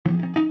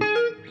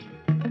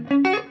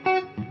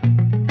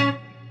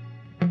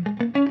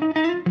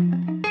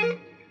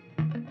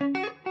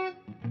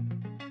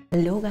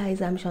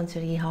guys, I'm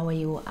Sanchari. How are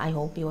you? I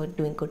hope you are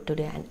doing good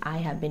today, and I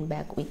have been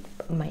back with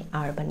my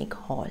URBANIC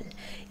haul.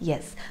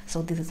 Yes,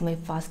 so this is my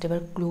first ever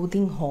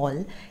clothing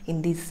haul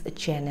in this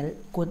channel,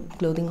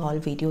 clothing haul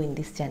video in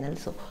this channel.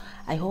 So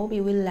I hope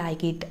you will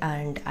like it,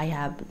 and I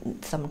have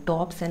some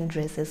tops and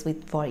dresses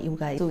for you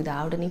guys. So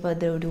without any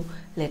further ado,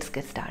 let's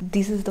get started.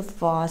 This is the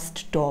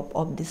first top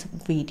of this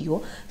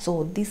video.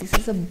 So this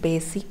is a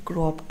basic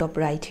crop top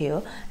right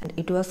here, and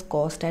it was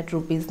cost at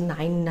rupees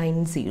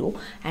 990,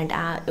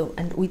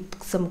 and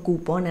with some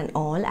coupon and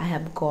all I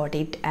have got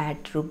it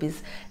at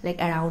rupees like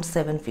around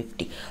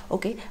 750.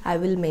 Okay, I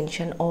will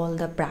mention all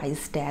the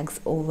price tags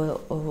over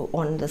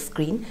on the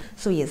screen.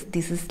 So yes,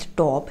 this is the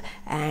top,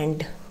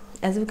 and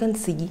as you can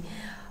see,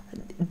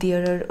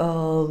 there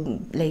are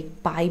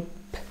like pipe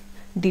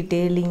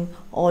detailing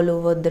all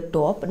over the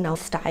top. Now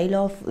style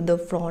of the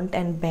front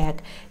and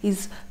back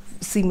is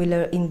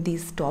similar in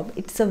this top.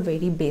 It's a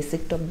very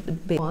basic top.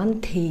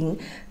 One thing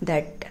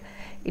that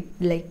it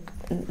like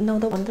now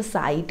on the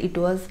side it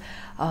was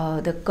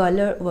the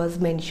color was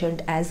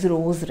mentioned as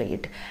rose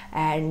red,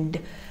 and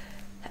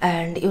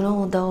you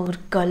know, the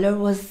color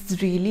was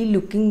really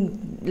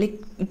looking like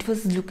it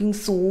was looking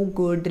so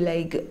good,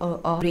 like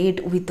a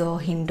red with a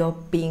hint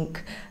of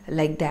pink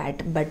like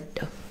that. But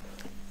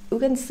you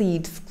can see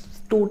it's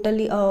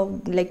totally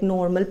like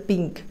normal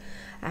pink,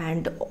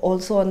 and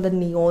also on the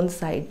neon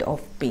side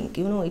of pink.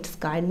 You know, it's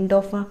kind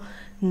of a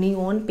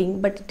neon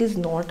pink, but it is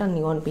not a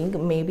neon pink.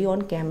 Maybe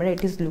on camera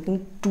it is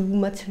looking too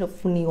much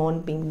of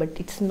neon pink, but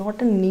it's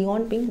not a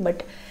neon pink,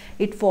 but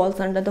it falls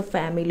under the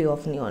family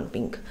of neon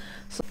pink.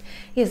 So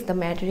yes, the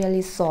material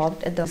is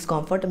soft, it's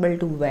comfortable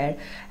to wear,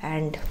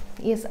 and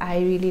yes, I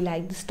really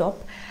like this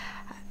top.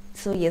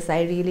 So yes,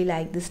 I really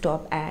like this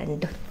top,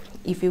 and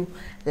if you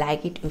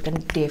like it, you can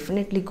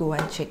definitely go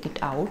and check it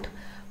out.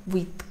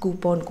 With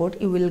coupon code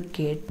you will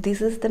get.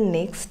 This is the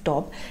next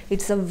top.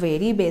 It's a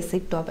very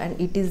basic top,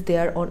 and it is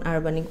there on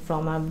URBANIC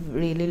from a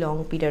really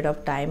long period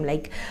of time.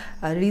 Like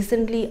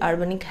recently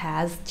URBANIC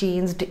has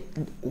changed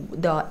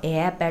the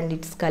app and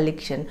its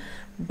collection,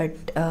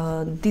 but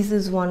this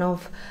is one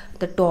of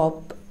the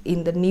top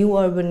in the new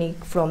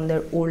URBANIC from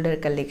their older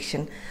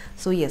collection.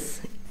 So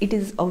yes, it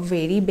is a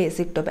very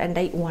basic top, and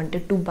I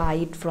wanted to buy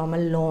it from a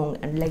long,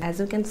 and like as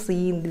you can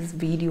see in this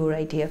video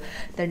right here,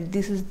 that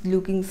this is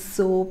looking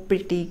so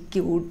pretty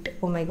cute.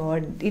 Oh my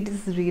god, it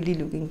is really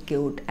looking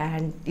cute,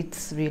 and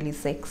it's really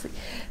sexy.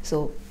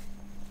 So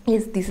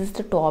yes, this is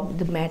the top.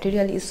 The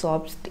material is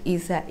soft,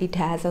 it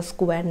has a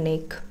square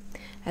neck.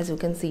 As you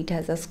can see, it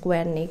has a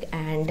square neck,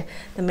 and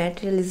the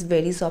material is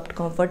very soft,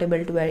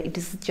 comfortable to wear. It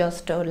is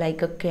just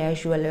like a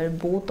casual wear.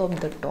 Both of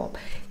the top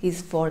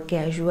is for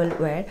casual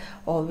wear,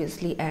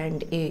 obviously,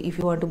 and if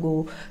you want to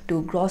go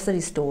to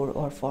grocery store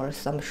or for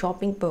some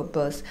shopping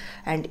purpose,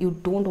 and you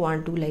don't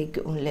want to like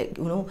you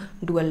know,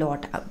 do a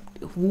lot.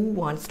 Who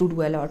wants to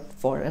do a lot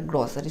for a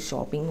grocery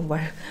shopping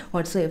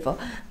whatsoever?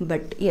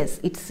 But yes,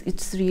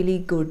 it's really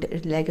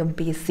good, like a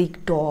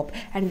basic top,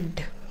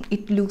 and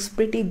it looks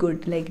pretty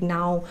good. Like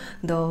now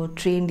the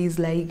trend is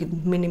like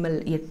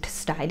minimal yet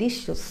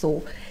stylish.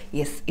 So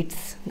yes,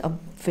 it's a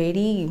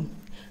very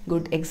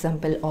good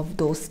example of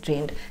those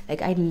trend.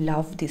 Like I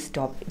love this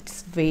top.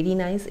 It's very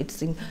nice.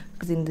 It's in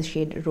the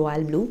shade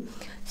royal blue.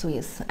 So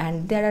yes,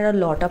 and there are a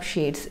lot of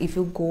shades. If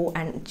you go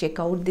and check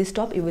out this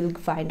top, you will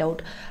find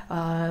out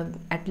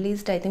at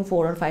least I think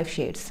 4 or 5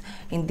 shades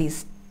in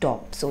this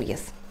top. So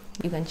yes,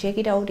 you can check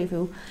it out if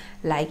you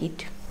like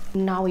it.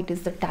 Now it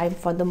is the time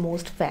for the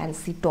most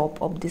fancy top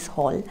of this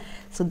haul.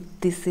 So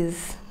this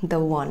is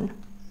the one.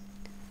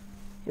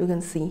 You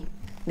can see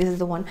this is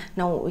the one.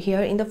 Now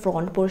here in the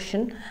front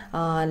portion,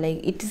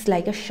 like it is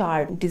like a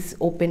shirt. It is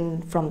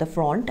open from the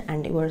front,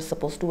 and you are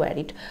supposed to wear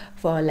it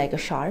for like a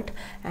shirt.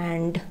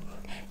 And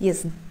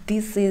yes,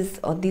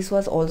 this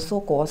was also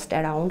cost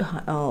around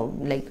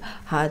like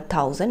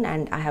 1,000,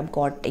 and I have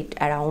got it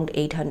around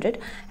 800.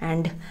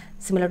 And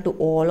similar to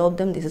all of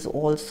them, this is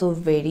also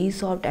very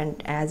soft,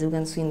 and as you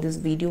can see in this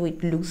video,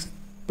 it looks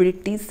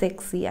pretty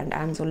sexy.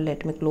 And so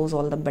let me close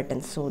all the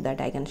buttons so that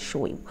I can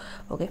show you.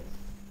 Okay,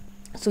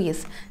 so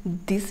yes,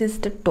 this is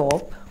the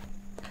top.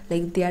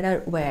 Like there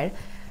are wear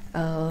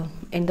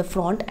in the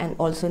front and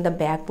also in the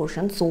back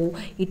portion, so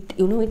it,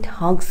 you know, it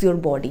hugs your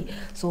body.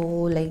 So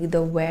like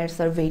the wears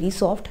are very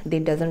soft, they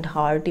doesn't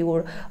hurt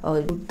your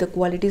the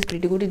quality is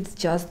pretty good. It's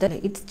just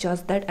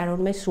that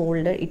around my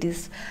shoulder it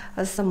is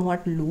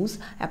somewhat loose.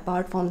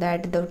 Apart from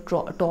that, the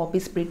top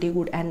is pretty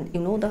good, and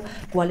you know, the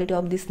quality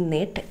of this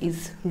net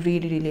is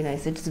really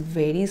nice. It's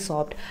very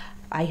soft.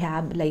 I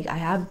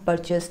have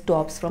purchased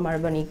tops from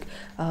URBANIC,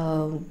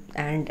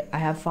 and I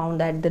have found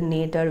that the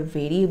net are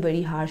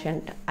very harsh,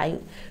 and I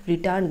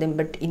returned them.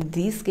 But in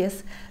this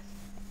case,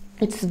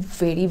 it's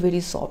very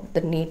soft.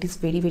 The net is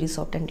very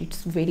soft, and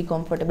it's very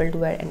comfortable to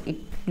wear, and it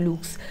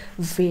looks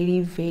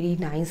very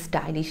nice,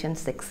 stylish and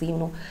sexy. You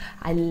know,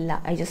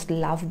 I just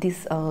love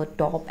this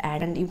top,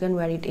 and you can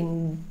wear it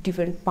in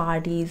different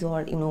parties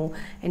or, you know,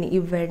 any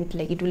event.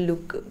 Like it will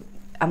look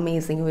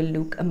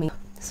amazing.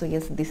 So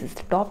yes, this is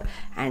the top,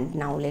 and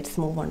now let's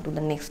move on to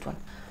the next one.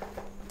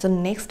 So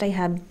next I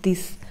have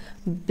this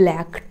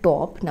black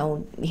top.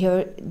 Now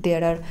here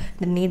there are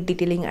the knit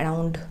detailing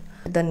around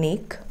the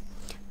neck,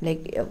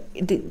 like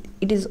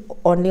it is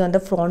only on the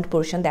front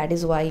portion, that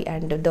is why,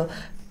 and the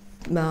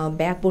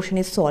back portion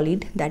is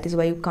solid, that is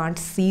why you can't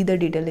see the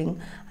detailing,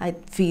 I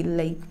feel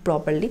like,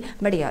 properly.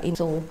 But yeah,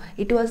 so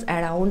it was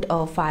around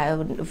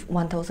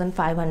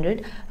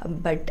 1500,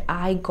 but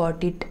I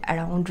got it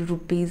around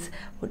rupees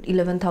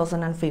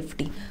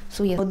 11,050.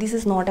 So yeah, so this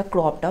is not a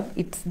crop top,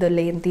 it's the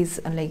length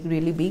is like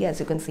really big, as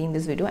you can see in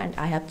this video, and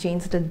I have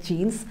changed the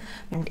jeans,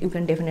 and you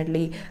can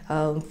definitely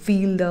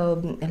feel the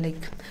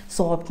like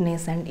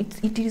softness, and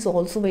it is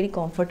also very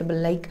comfortable,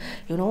 like,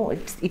 you know,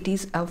 it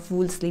is a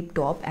full sleeve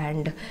top,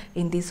 and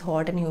in this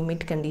hot and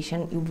humid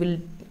condition you will,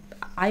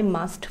 I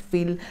must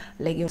feel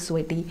like you're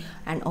sweaty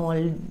and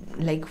all,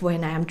 like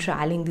when I am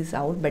trialing this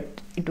out. But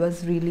it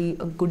was really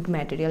a good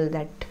material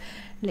that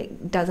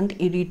like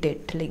doesn't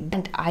irritate, like,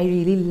 and I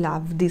really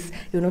love this,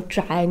 you know,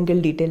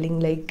 triangle detailing,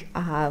 like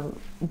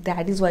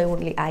that is why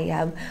only I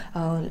have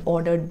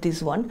ordered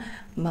this one.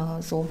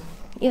 So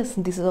yes,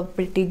 this is a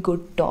pretty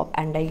good top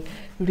and I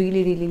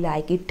really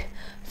like it.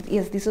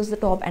 Yes, this is the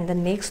top, and the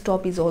next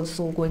top is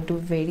also going to be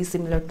very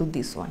similar to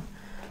this one.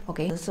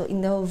 Okay, so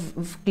in the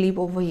clip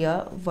over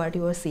here what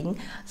you are seeing,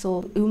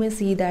 so you may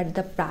see that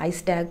the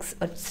price tags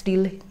are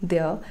still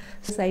there.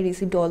 So I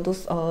received all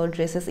those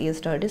dresses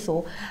yesterday,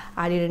 so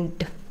I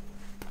didn't,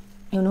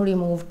 you know,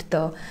 removed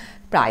the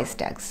price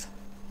tags,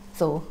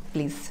 so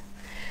please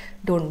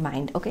don't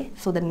mind. Okay,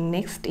 so the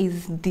next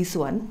is this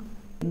one.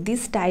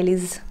 This style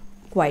is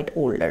quite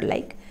older,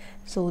 like,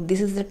 so this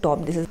is the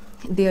top, this is,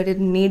 there is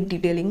knit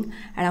detailing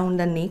around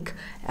the neck.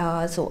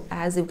 So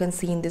as you can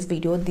see in this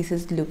video, this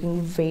is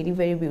looking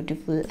very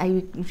beautiful.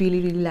 I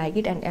really like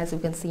it, and as you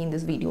can see in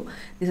this video,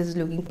 this is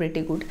looking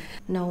pretty good.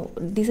 Now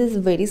this is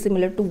very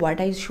similar to what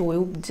I show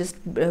you just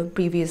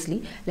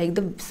previously, like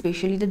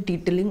especially the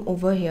detailing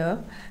over here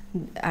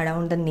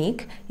around the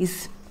neck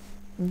is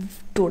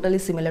totally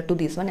similar to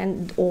this one,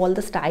 and all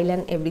the style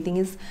and everything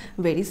is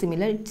very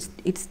similar.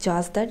 It's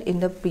just that in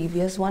the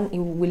previous one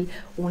you will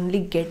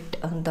only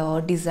get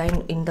the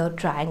design in the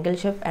triangle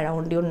shape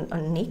around your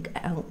neck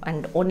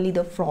and only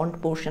the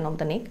front portion of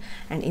the neck,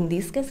 and in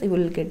this case you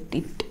will get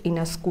it in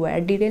a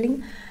square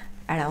detailing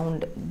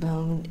around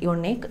your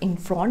neck in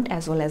front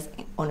as well as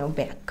on your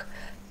back.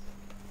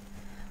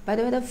 By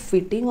the way, the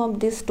fitting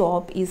of this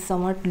top is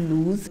somewhat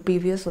loose.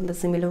 Previous one, the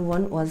similar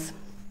one, was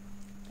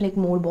like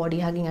more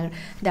body hugging, and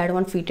that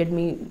one fitted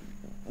me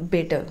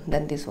better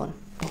than this one.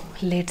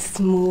 Let's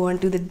move on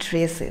to the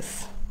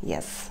dresses.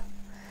 Yes,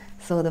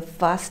 so the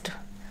first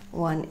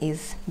one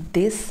is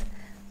this.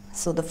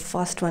 So the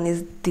first one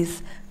is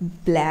this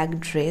black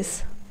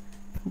dress.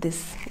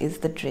 This is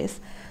the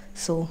dress.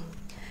 So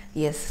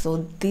yes,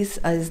 so this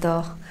is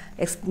the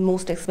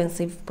most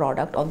expensive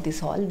product of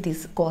this haul.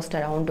 This cost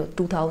around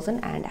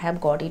 2000, and I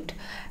have got it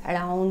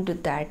around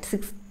that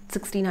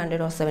 1600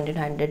 or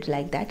 1700,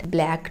 like that.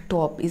 Black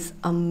top is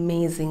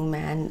amazing,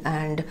 man,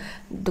 and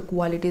the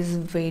quality is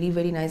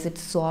very nice.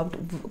 It's soft,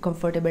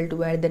 comfortable to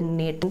wear. The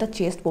knit in the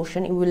chest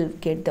portion you will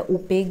get the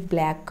opaque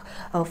black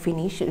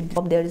finish.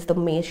 There is the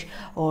mesh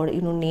or,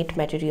 you know, knit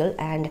material,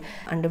 and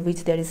under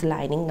which there is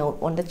lining. Now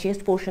on the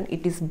chest portion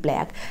it is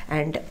black,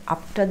 and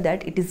after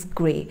that it is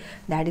gray.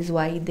 That is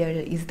why there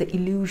is the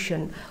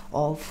illusion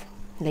of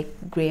like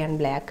gray and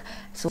black.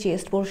 So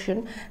chest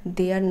portion,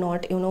 they are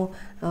not, you know,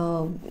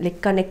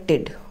 like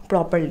connected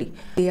properly.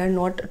 They are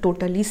not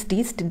totally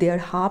stitched, they are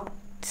half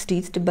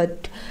stitched,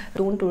 but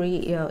don't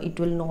worry, it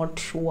will not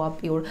show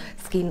up your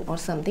skin or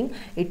something.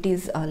 It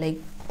is like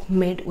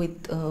made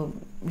with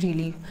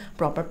really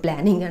proper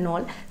planning and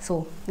all.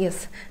 So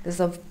yes, this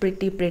is a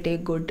pretty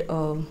good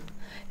you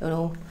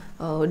know,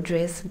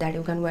 dress that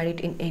you can wear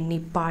it in any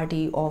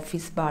party,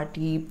 office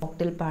party,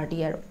 cocktail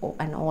party,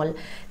 and all.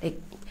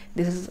 Like,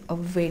 this is a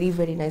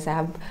very nice. I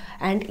have,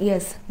 and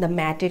yes, the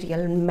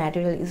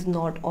material is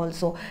not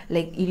also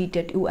like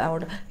irritate you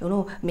or, you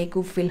know, make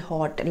you feel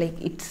hot. Like,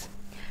 it's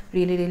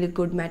really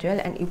good material,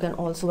 and you can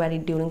also wear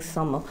it during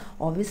summer.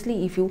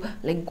 Obviously if you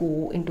like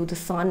go into the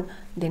sun,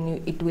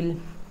 then it will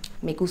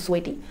make you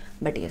sweaty,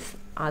 but yes,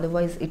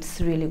 otherwise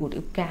it's really good.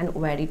 You can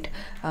wear it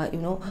you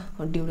know,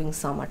 during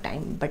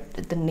summertime. But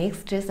the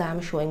next dress I am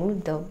showing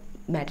you, the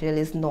material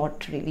is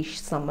not really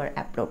summer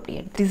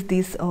appropriate.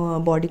 This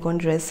bodycon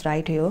dress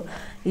right here,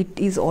 it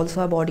is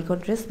also a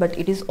bodycon dress, but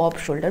it is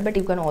off shoulder, but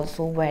you can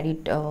also wear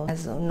it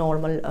as a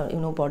normal you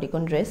know,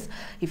 bodycon dress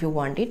if you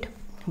want it.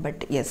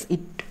 But yes,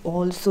 it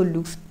also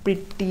looks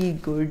pretty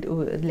good,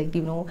 like,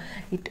 you know,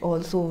 it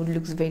also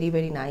looks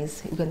very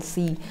nice. You can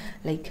see,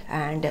 like,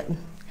 and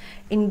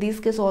in this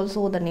case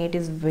also the knit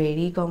is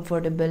very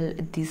comfortable.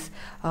 This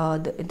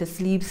the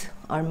sleeves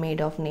are made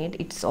of knit.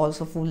 It's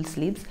also full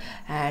sleeves,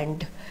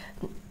 and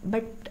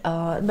but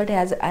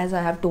as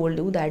I have told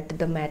you that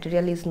the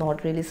material is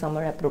not really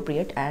summer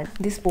appropriate, and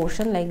this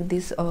portion, like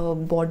this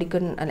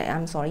bodycon,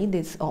 I'm sorry,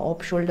 this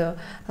off shoulder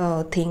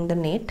thing, the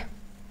knit,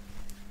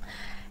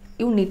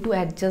 you need to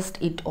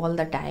adjust it all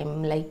the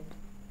time. Like,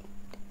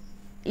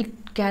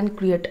 it can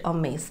create a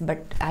mess,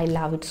 but I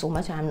love it so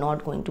much I'm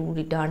not going to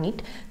return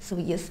it. So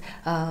yes,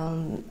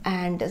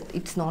 and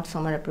it's not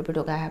summer appropriate,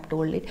 okay, I have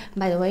told it.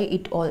 By the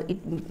way,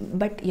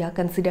 but yeah,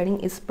 considering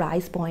its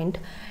price point,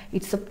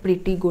 it's a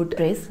pretty good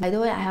dress. By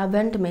the way, I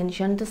haven't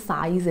mentioned the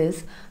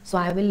sizes, so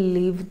I will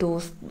leave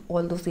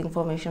all those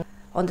information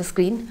on the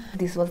screen.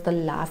 This was the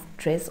last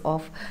dress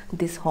of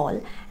this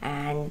haul,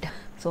 and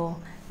so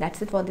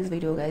that's it for this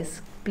video,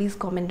 guys. Please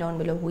comment down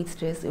below which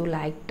dress you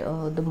liked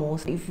the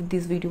most. If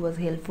this video was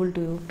helpful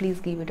to you, please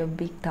give it a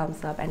big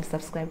thumbs up and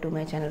subscribe to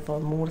my channel for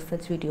more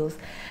such videos.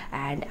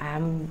 And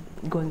I'm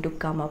going to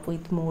come up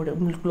with more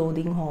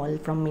clothing haul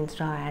from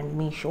Myntra and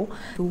Meesho.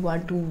 If you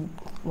want to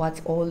watch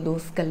all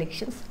those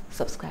collections,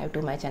 subscribe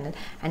to my channel.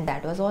 And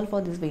that was all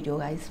for this video,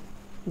 guys.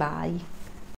 Bye.